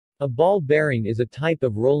A ball bearing is a type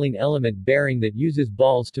of rolling element bearing that uses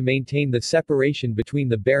balls to maintain the separation between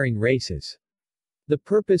the bearing races. The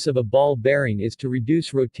purpose of a ball bearing is to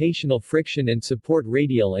reduce rotational friction and support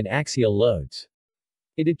radial and axial loads.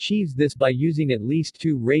 It achieves this by using at least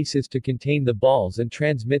two races to contain the balls and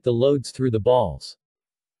transmit the loads through the balls.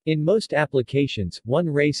 In most applications, one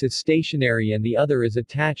race is stationary and the other is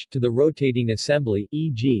attached to the rotating assembly,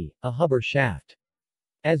 e.g., a hub or shaft.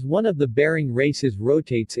 As one of the bearing races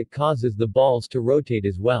rotates, it causes the balls to rotate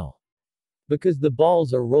as well. Because the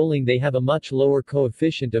balls are rolling, they have a much lower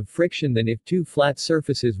coefficient of friction than if two flat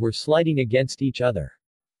surfaces were sliding against each other.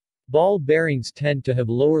 Ball bearings tend to have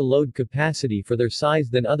lower load capacity for their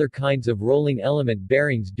size than other kinds of rolling element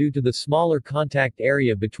bearings due to the smaller contact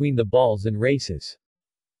area between the balls and races.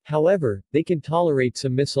 However, they can tolerate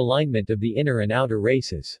some misalignment of the inner and outer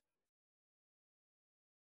races.